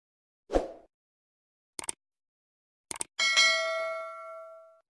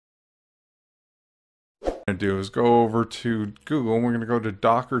to do is go over to Google and we're going to go to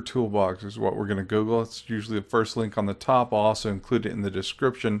Docker Toolbox is what we're going to Google. It's usually the first link on the top. I'll also include it in the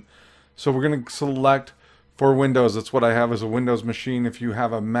description. So we're going to select for Windows. That's what I have as a Windows machine. If you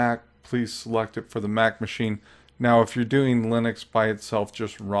have a Mac, please select it for the Mac machine. Now if you're doing Linux by itself,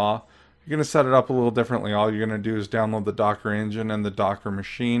 just raw, you're going to set it up a little differently. All you're going to do is download the Docker engine and the Docker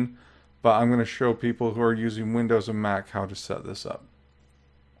machine. But I'm going to show people who are using Windows and Mac how to set this up.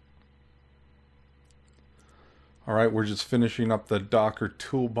 Alright, we're just finishing up the Docker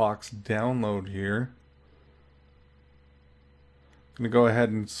Toolbox download here. I'm going to go ahead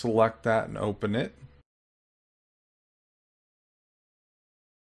and select that and open it.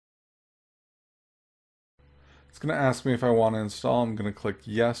 It's going to ask me if I want to install. I'm going to click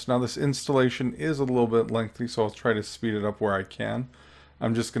yes. Now this installation is a little bit lengthy, so I'll try to speed it up where I can.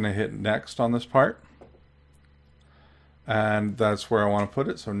 I'm just going to hit next on this part. And that's where I want to put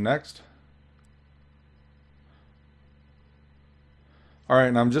it, so next. Alright,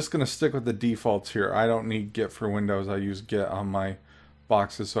 and I'm just going to stick with the defaults here. I don't need Git for Windows. I use Git on my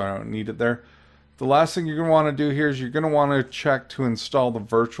boxes, so I don't need it there. The last thing you're going to want to do here is you're going to want to check to install the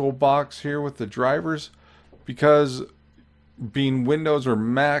virtual box here with the drivers, because being Windows or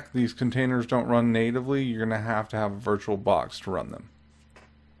Mac, these containers don't run natively. You're going to have a virtual box to run them.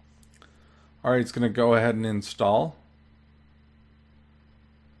 Alright, it's going to go ahead and install.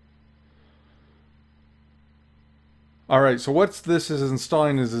 Alright, so what this is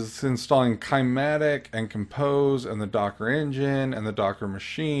installing is it's installing Kimatic and Compose and the Docker engine and the Docker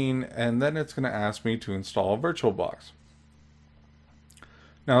machine, and then it's going to ask me to install a VirtualBox.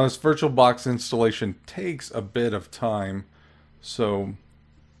 Now this VirtualBox installation takes a bit of time, so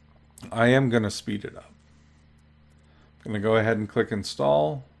I am going to speed it up. I'm going to go ahead and click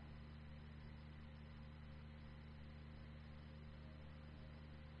install.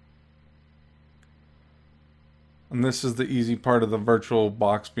 And this is the easy part of the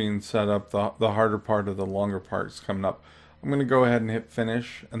VirtualBox being set up. The harder part of the longer part is coming up. I'm going to go ahead and hit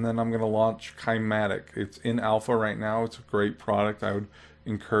finish, and then I'm going to launch Kimatic. It's in alpha right now. It's a great product. I would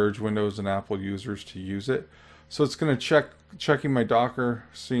encourage Windows and Apple users to use it. So it's going to checking my Docker,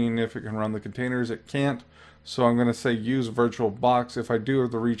 seeing if it can run the containers. It can't. So I'm going to say use VirtualBox. If I do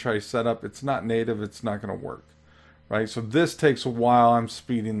the retry setup, it's not native. It's not going to work. Right? So this takes a while. I'm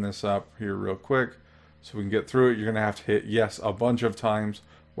speeding this up here real quick. So we can get through it. You're going to have to hit yes a bunch of times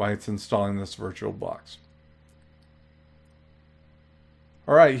while it's installing this VirtualBox.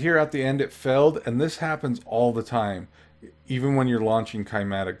 Alright, here at the end it failed, and this happens all the time. Even when you're launching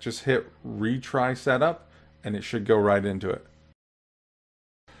Kimatic, just hit retry setup and it should go right into it.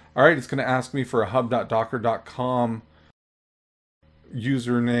 Alright, it's going to ask me for a hub.docker.com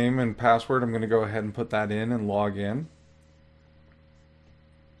username and password. I'm going to go ahead and put that in and log in.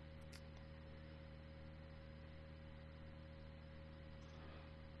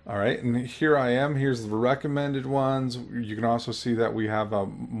 Alright, and here I am. Here's the recommended ones. You can also see that we have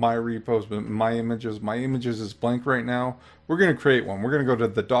my repos, but my images. My images is blank right now. We're going to create one. We're going to go to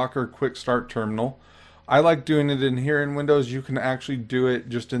the Docker Quick Start Terminal. I like doing it in here in Windows. You can actually do it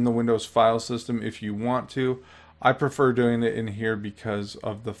just in the Windows file system if you want to. I prefer doing it in here because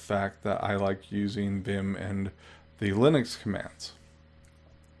of the fact that I like using Vim and the Linux commands.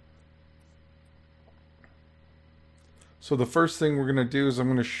 So the first thing we're going to do is I'm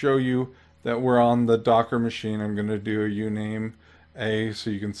going to show you that we're on the Docker machine. I'm going to do a uname A so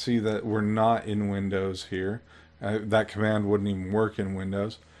you can see that we're not in Windows here. That command wouldn't even work in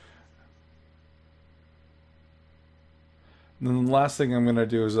Windows. And then the last thing I'm going to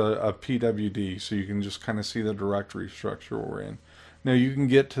do is a pwd so you can just kind of see the directory structure we're in. Now you can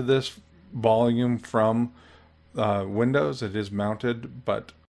get to this volume from Windows. It is mounted,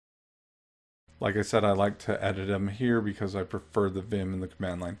 but like I said, I like to edit them here because I prefer the Vim in the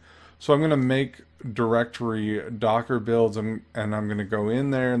command line. So I'm going to make directory Docker builds, and I'm going to go in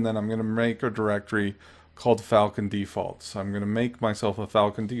there, and then I'm going to make a directory called Falcon Defaults. I'm going to make myself a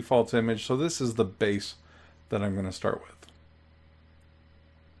Falcon Defaults image. So this is the base that I'm going to start with.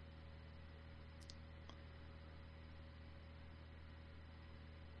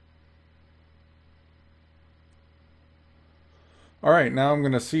 Alright, now I'm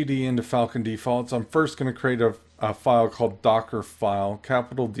going to cd into Falcon Defaults. I'm first going to create a file called Dockerfile,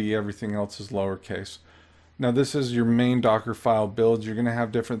 capital D, everything else is lowercase. Now this is your main Dockerfile build. You're going to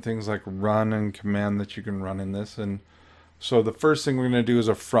have different things like run and command that you can run in this. And so the first thing we're going to do is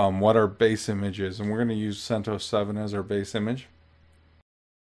a from, what our base image is. And we're going to use CentOS 7 as our base image.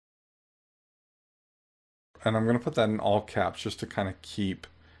 And I'm going to put that in all caps just to kind of keep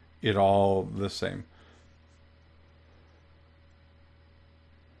it all the same.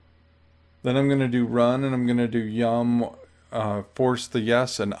 Then I'm going to do run, and I'm going to do yum force the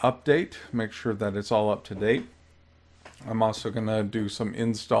yes and update. Make sure that it's all up to date. I'm also going to do some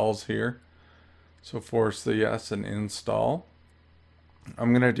installs here. So force the yes and install.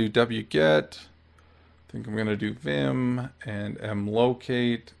 I'm going to do wget. I think I'm going to do vim and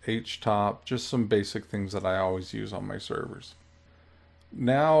mlocate, htop, just some basic things that I always use on my servers.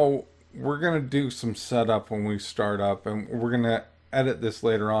 Now we're going to do some setup when we start up, and we're going to edit this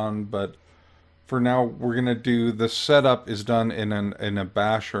later on, but for now we're going to do the setup is done in a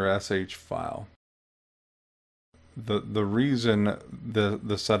bash or sh file. The reason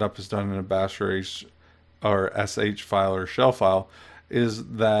the setup is done in a bash or sh file or shell file is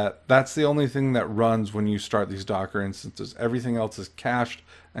that that's the only thing that runs when you start these Docker instances. Everything else is cached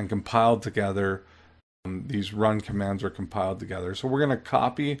and compiled together. These run commands are compiled together. So we're going to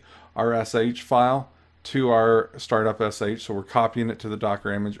copy our sh file to our startup sh. So we're copying it to the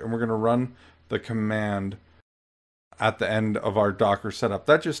Docker image, and we're going to run the command at the end of our Docker setup.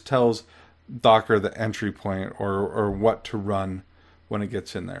 That just tells Docker the entry point or what to run when it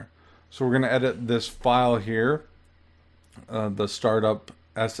gets in there. So we're going to edit this file here, the startup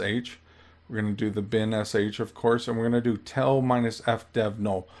sh. We're going to do the bin sh, of course, and we're going to do tell -fdev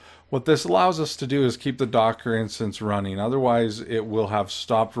null. What this allows us to do is keep the Docker instance running. Otherwise, it will have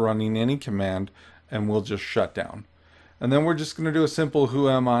stopped running any command and will just shut down. And then we're just going to do a simple who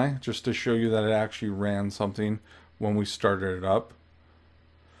am I, just to show you that it actually ran something when we started it up.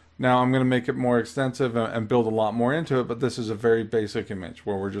 Now I'm going to make it more extensive and build a lot more into it, but this is a very basic image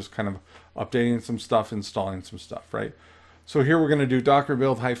where we're just kind of updating some stuff, installing some stuff, right? So here we're going to do docker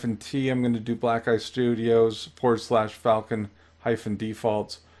build -t. I'm going to do Black Eye Studios /falcon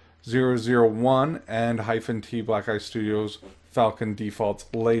 -defaults 001 and -t Black Eye Studios Falcon defaults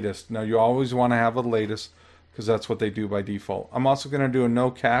latest. Now you always want to have a latest because that's what they do by default. I'm also going to do a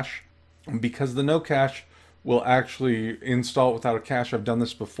no cache, because the no cache will actually install it without a cache. I've done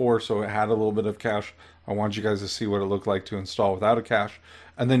this before, so it had a little bit of cache. I want you guys to see what it looked like to install without a cache.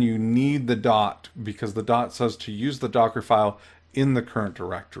 And then you need the dot, because the dot says to use the Docker file in the current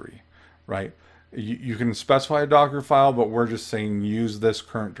directory, right? You can specify a Docker file, but we're just saying use this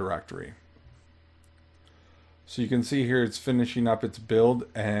current directory. So you can see here it's finishing up its build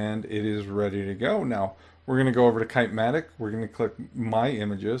and it is ready to go. Now we're going to go over to Kitematic. We're going to click My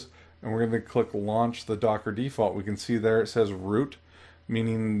Images, and we're going to click Launch the Docker Default. We can see there it says root,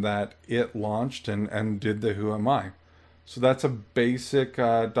 meaning that it launched and did the who am I. So that's a basic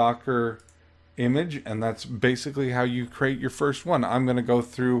Docker image, and that's basically how you create your first one. I'm going to go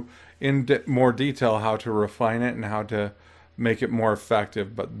through in more detail how to refine it and how to make it more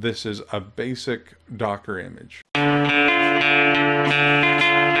effective, but this is a basic Docker image.